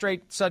back to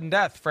straight sudden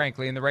death,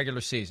 frankly, in the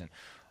regular season.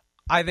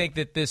 I think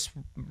that this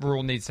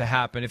rule needs to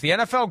happen. If the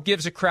NFL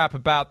gives a crap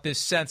about this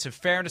sense of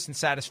fairness and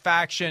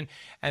satisfaction,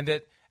 and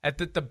that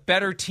the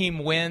better team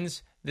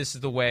wins, this is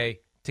the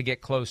way to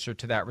get closer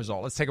to that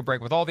result. Let's take a break.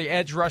 With all the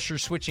edge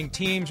rushers switching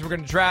teams, we're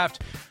going to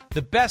draft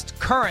the best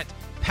current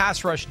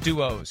pass rush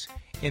duos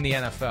in the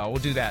NFL.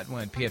 We'll do that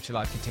when PFT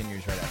Live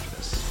continues right after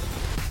this.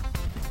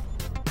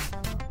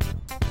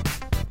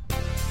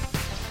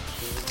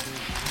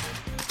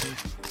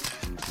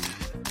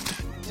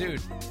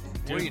 Dude,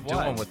 what are you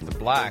doing with the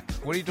black?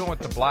 What are you doing with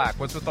the black?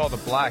 What's with all the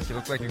black? You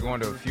look like you're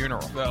going to a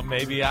funeral. Well,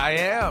 maybe I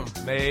am.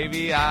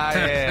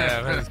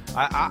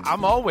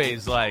 I'm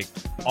always like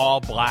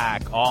all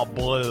black, all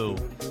blue,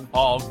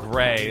 all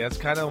gray. That's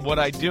kind of what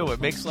I do.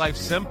 It makes life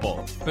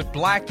simple. But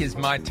black is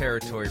my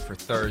territory for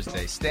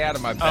Thursday. Stay out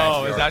of my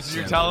backyard. Oh, is that what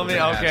you're telling me?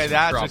 Okay,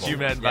 that's trouble. What you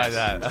meant by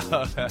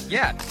that.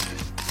 Yeah.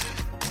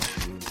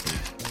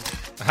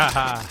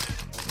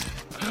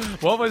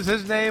 What was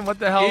his name? What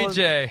the hell?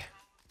 EJ.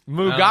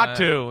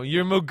 Mugatu.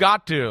 You're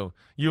Mugatu.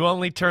 You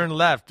only turn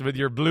left with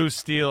your blue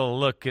steel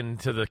look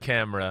into the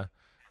camera.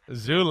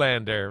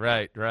 Zoolander.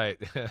 Right.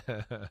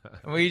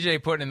 Well,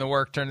 EJ putting in the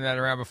work, turning that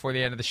around before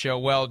the end of the show.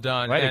 Well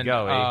done. Way to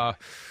go, E.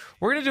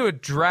 We're going to do a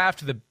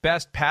draft of the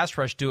best pass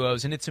rush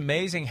duos, and it's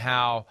amazing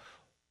how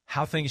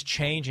things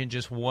change in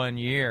just 1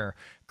 year.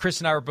 Chris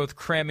and I were both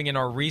cramming in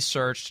our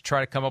research to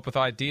try to come up with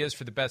ideas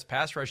for the best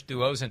pass rush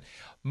duos, and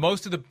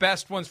most of the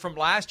best ones from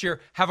last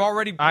year have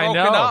already broken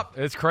up.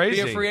 It's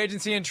crazy. Via free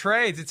agency and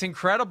trades. It's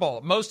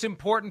incredible. Most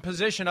important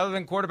position other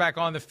than quarterback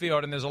on the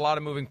field, and there's a lot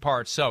of moving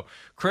parts. So,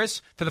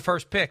 Chris, for the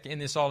first pick in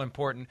this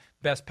all-important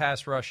best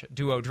pass rush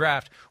duo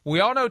draft, we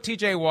all know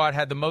T.J. Watt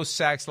had the most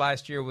sacks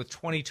last year with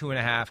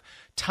 22.5,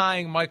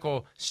 tying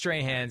Michael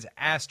Strahan's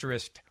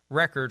asterisk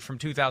record from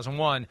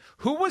 2001.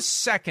 Who was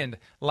second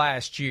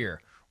last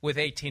year with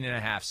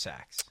 18.5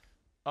 sacks?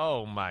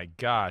 Oh, my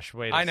gosh.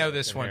 Wait a I know second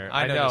this one. here.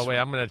 I know this Wait,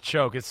 one. I'm going to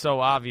choke. It's so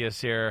obvious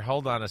here.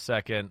 Hold on a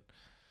second.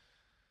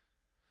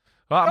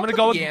 Well, I'm Don't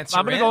going put to the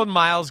answer go in. with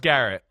Myles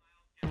Garrett.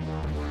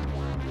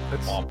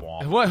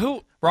 What?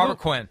 Who? Robert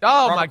Quinn.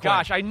 Oh, Robert my Quinn.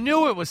 gosh. I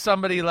knew it was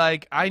somebody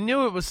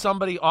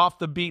off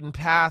the beaten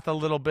path a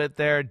little bit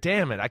there.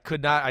 Damn it. I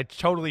could not. I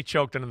totally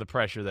choked under the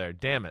pressure there.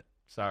 Damn it.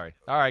 Sorry.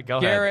 All right, go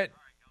ahead. Garrett,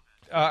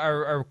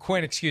 or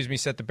Quinn,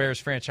 set the Bears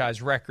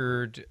franchise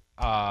record.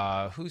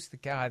 Who's the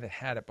guy that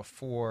had it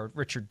before?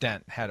 Richard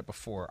Dent had it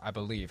before, I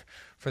believe,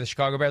 for the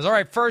Chicago Bears. All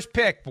right, first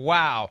pick.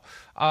 Wow.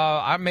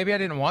 Maybe I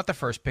didn't want the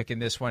first pick in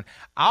this one.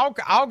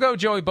 I'll go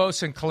Joey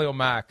Bosa and Khalil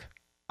Mack.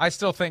 I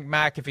still think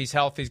Mack, if he's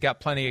healthy, he's got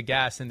plenty of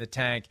gas in the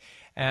tank.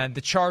 And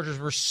the Chargers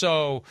were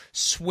so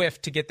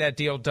swift to get that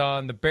deal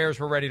done. The Bears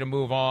were ready to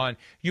move on.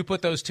 You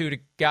put those two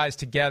guys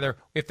together,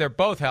 if they're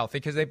both healthy,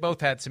 because they both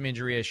had some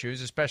injury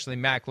issues, especially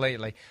Mack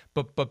lately.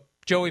 But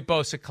Joey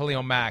Bosa,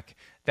 Khalil Mack,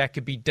 that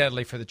could be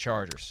deadly for the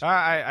Chargers.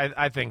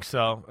 I think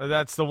so.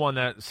 That's the one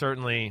that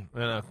certainly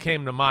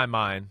came to my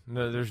mind.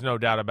 There's no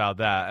doubt about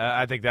that.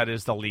 I think that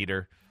is the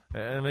leader.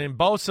 I mean,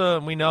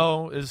 Bosa, we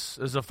know, is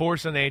a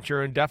force of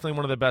nature and definitely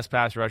one of the best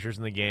pass rushers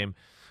in the game.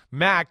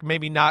 Mack,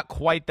 maybe not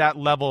quite that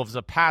level as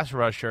a pass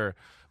rusher,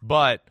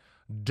 but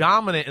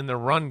dominant in the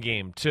run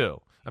game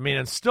too. I mean,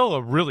 and still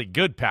a really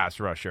good pass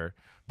rusher,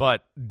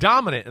 but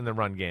dominant in the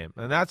run game.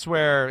 And that's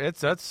where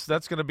that's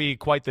going to be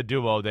quite the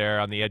duo there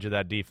on the edge of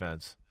that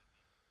defense.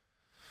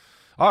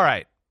 All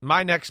right,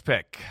 my next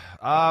pick.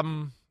 I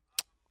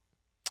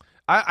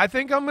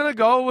think I'm going to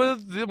go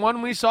with the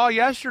one we saw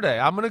yesterday.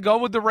 I'm going to go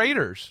with the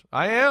Raiders.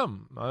 I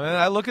am.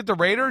 I look at the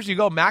Raiders. You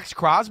go Max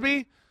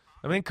Crosby.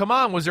 I mean, come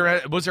on. Was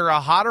there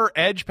a hotter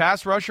edge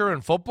pass rusher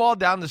in football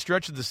down the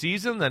stretch of the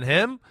season than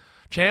him?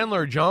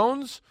 Chandler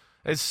Jones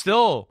is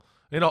still,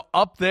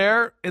 up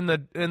there in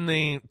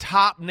the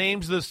top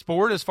names of the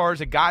sport as far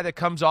as a guy that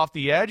comes off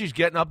the edge. He's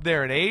getting up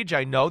there in age.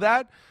 I know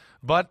that,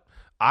 but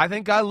I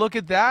think I look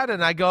at that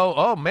and I go,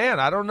 oh man,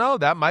 I don't know.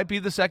 That might be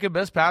the second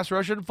best pass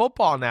rusher in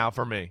football now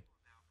for me.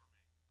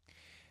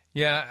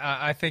 Yeah,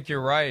 I think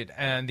you're right.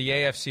 And the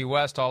AFC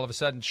West all of a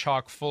sudden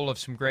chock full of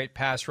some great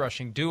pass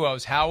rushing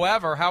duos.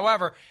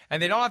 However,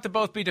 and they don't have to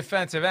both be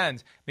defensive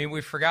ends. I mean,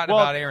 we've forgotten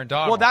about Aaron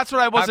Donald. Well, that's what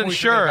I wasn't we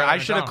sure. forget about I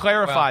Aaron should have Donald.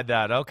 clarified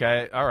that.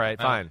 Okay. All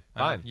right. Fine.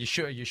 You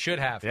should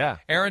have. Yeah.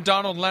 Aaron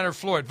Donald and Leonard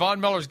Floyd.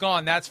 Von Miller's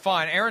gone. That's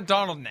fine. Aaron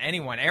Donald and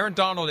anyone. Aaron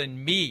Donald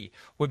and me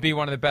would be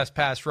one of the best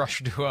pass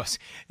rush duos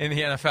in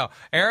the NFL.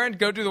 Aaron,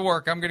 go do the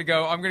work. I'm gonna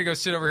go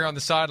sit over here on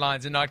the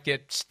sidelines and not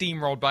get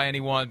steamrolled by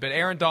anyone. But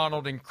Aaron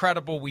Donald,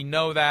 incredible. We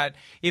know that.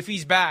 If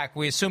he's back,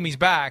 we assume he's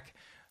back.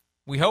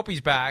 We hope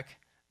he's back.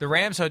 The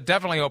Rams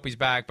definitely hope he's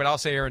back, but I'll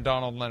say Aaron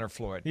Donald and Leonard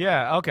Floyd.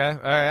 Yeah, okay. All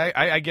right,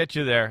 I get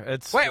you there.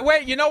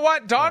 Wait, you know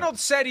what? Donald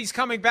said he's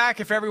coming back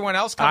if everyone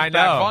else comes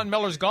back. Von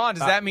Miller's gone.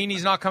 Does that mean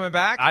he's not coming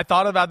back? I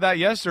thought about that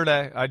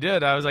yesterday. I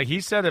did. I was like,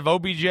 he said if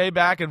OBJ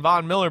back and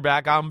Von Miller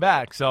back, I'm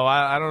back. So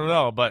I don't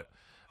know, but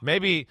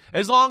maybe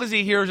as long as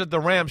he hears that the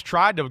Rams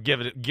tried to give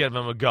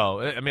him a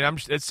go. I mean,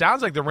 it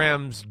sounds like the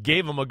Rams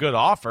gave him a good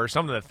offer,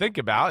 something to think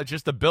about. It's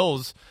just the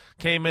Bills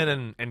came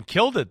in and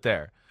killed it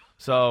there.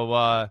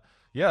 So,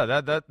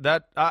 yeah,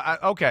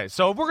 okay.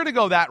 So if we're going to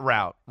go that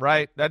route,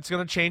 right, that's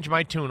going to change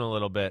my tune a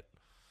little bit.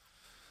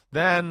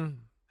 Then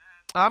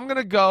I'm going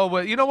to go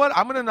with, you know what?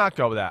 I'm going to not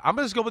go with that. I'm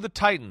going to just go with the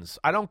Titans.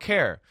 I don't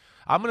care.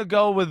 I'm going to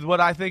go with what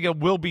I think it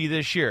will be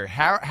this year.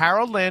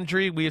 Harold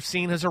Landry, we have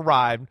seen, has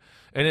arrived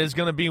and is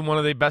going to be one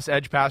of the best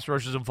edge pass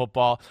rushers in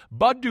football.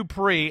 Bud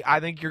Dupree, I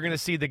think you're going to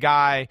see the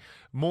guy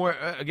more,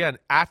 again,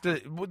 after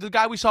the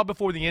guy we saw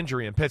before the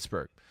injury in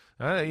Pittsburgh.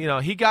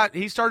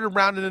 He started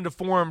rounding into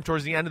form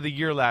towards the end of the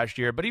year last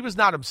year, but he was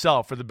not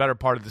himself for the better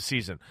part of the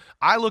season.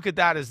 I look at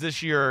that as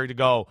this year to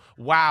go,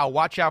 wow,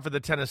 watch out for the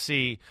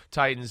Tennessee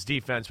Titans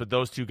defense with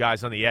those two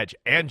guys on the edge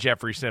and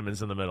Jeffrey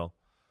Simmons in the middle.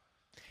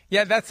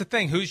 Yeah, that's the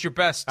thing. Who's your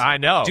best duo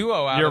out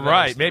You're of those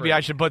right. Maybe three?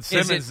 I should put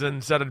Simmons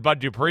instead of Bud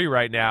Dupree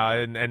right now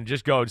and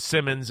just go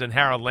Simmons and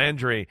Harold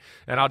Landry,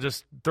 and I'll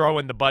just throw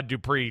in the Bud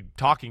Dupree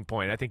talking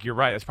point. I think you're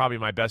right. That's probably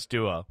my best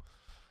duo.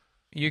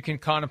 You can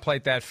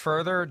contemplate that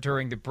further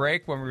during the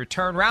break when we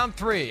return. Round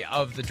 3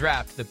 of the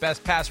draft, the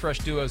best pass rush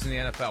duos in the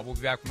NFL. We'll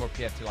be back with more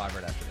PFT Live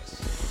right after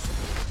this.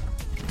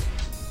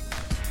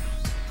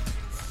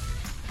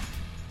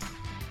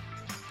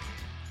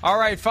 All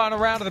right, final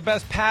round of the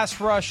best pass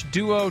rush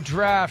duo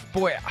draft.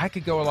 Boy, I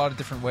could go a lot of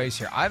different ways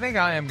here. I think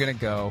I am going to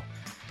go.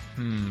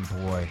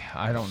 Boy,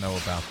 I don't know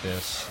about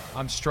this.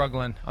 I'm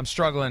struggling.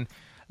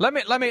 Let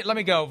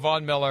me go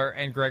Von Miller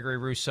and Gregory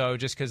Rousseau,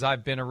 just because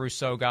I've been a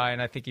Rousseau guy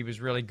and I think he was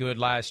really good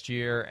last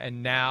year.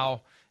 And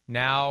now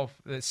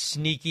the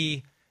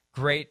sneaky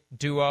great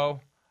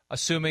duo,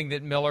 assuming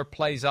that Miller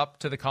plays up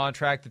to the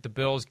contract that the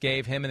Bills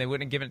gave him, and they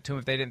wouldn't have given it to him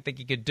if they didn't think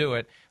he could do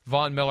it.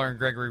 Von Miller and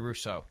Gregory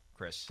Rousseau.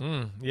 Chris.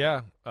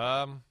 Yeah.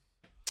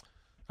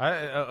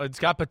 It's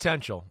got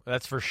potential,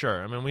 that's for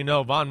sure. I mean, we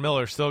know Von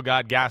Miller still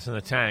got gas in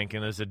the tank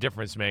and is a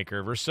difference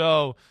maker.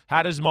 Rousseau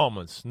had his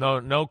moments,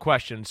 no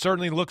question.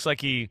 Certainly looks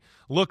like he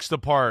looks the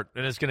part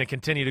and is going to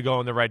continue to go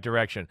in the right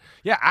direction.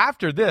 Yeah,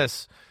 after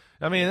this,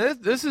 I mean,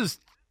 this is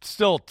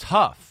still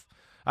tough.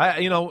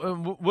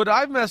 What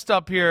I've messed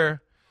up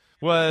here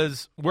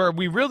was where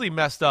we really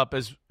messed up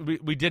is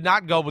we did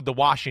not go with the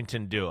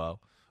Washington duo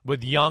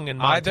with Young and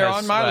Montez They're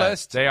on my Sweat.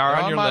 list. They are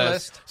They're on your my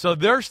list. list. So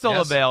they're still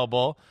Yes.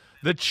 available.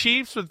 The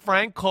Chiefs with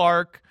Frank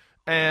Clark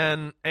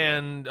and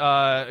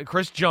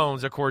Chris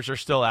Jones, of course, are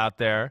still out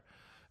there.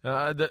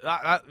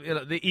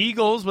 The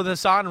Eagles with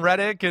Hassan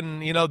Reddick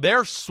and,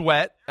 their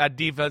Sweat at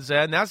defense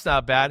end. That's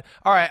not bad.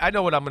 All right, I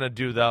know what I'm going to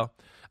do, though.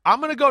 I'm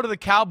going to go to the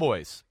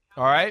Cowboys,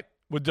 all right,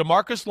 with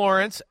DeMarcus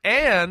Lawrence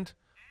and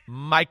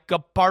Micah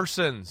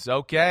Parsons.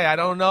 Okay, I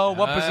don't know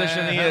what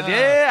position he is.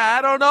 Yeah,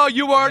 I don't know.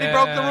 You already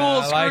broke the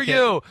rules. Screw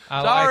you.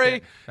 Sorry.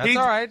 Like That's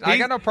all right. I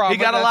got no problem.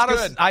 He got That's a lot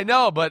good. of. I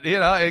know, but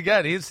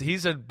again,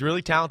 he's a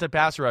really talented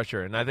pass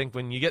rusher, and I think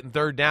when you get in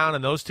third down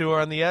and those two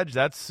are on the edge,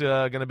 that's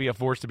going to be a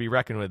force to be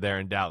reckoned with there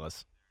in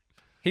Dallas.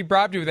 He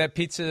bribed you with that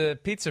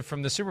pizza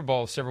from the Super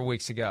Bowl several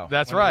weeks ago.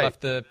 That's when right. He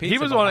left the pizza He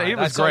was behind. he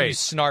was I saw great. You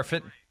snarf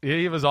it.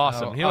 He was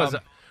awesome. Oh,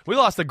 We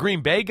lost the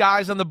Green Bay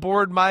guys on the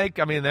board, Mike.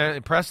 I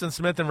mean, Preston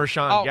Smith and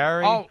Rashawn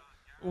Gary.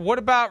 What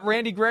about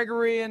Randy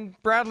Gregory and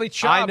Bradley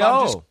Chubb? I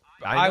know.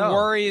 I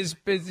worry is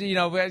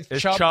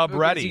Chubb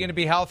ready? Is he going to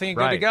be healthy and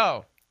good to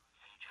go?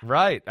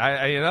 Right.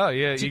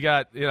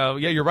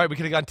 You're right. We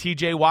could have gone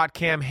T.J. Watt,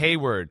 Cam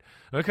Hayward.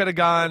 We could have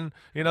gone,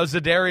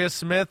 Zadarius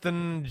Smith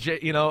and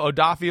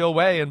Odafe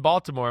Oweh in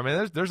Baltimore. I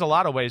mean, there's a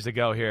lot of ways to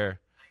go here.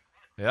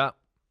 Yeah.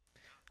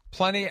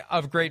 Plenty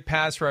of great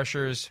pass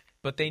rushers,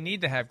 but they need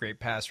to have great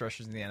pass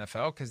rushers in the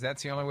NFL because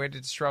that's the only way to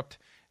disrupt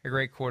a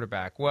great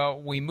quarterback. Well,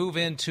 we move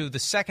into the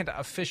second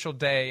official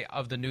day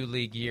of the new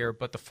league year,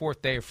 but the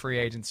fourth day of free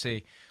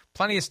agency.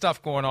 Plenty of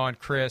stuff going on,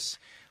 Chris.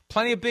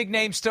 Plenty of big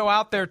names still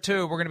out there,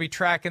 too. We're going to be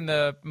tracking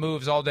the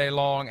moves all day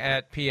long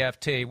at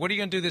PFT. What are you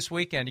going to do this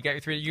weekend? You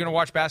going to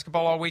watch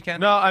basketball all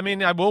weekend? No, I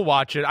mean, I will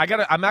watch it.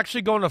 I'm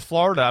actually going to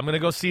Florida. I'm going to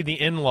go see the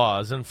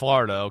in-laws in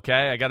Florida,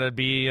 okay? I got to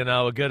be,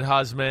 a good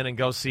husband and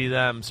go see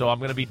them. So I'm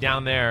going to be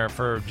down there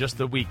for just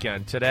the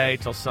weekend, today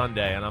till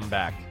Sunday, and I'm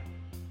back.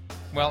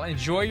 Well,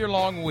 enjoy your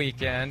long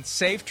weekend.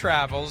 Safe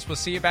travels. We'll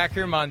see you back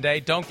here Monday.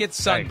 Don't get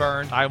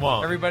sunburned. Thanks. I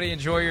won't. Everybody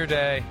enjoy your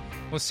day.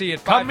 We'll see you at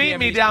 5 Come meet p.m.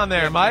 me Eastern, down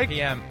there, 8 Mike.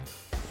 p.m.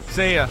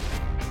 See ya.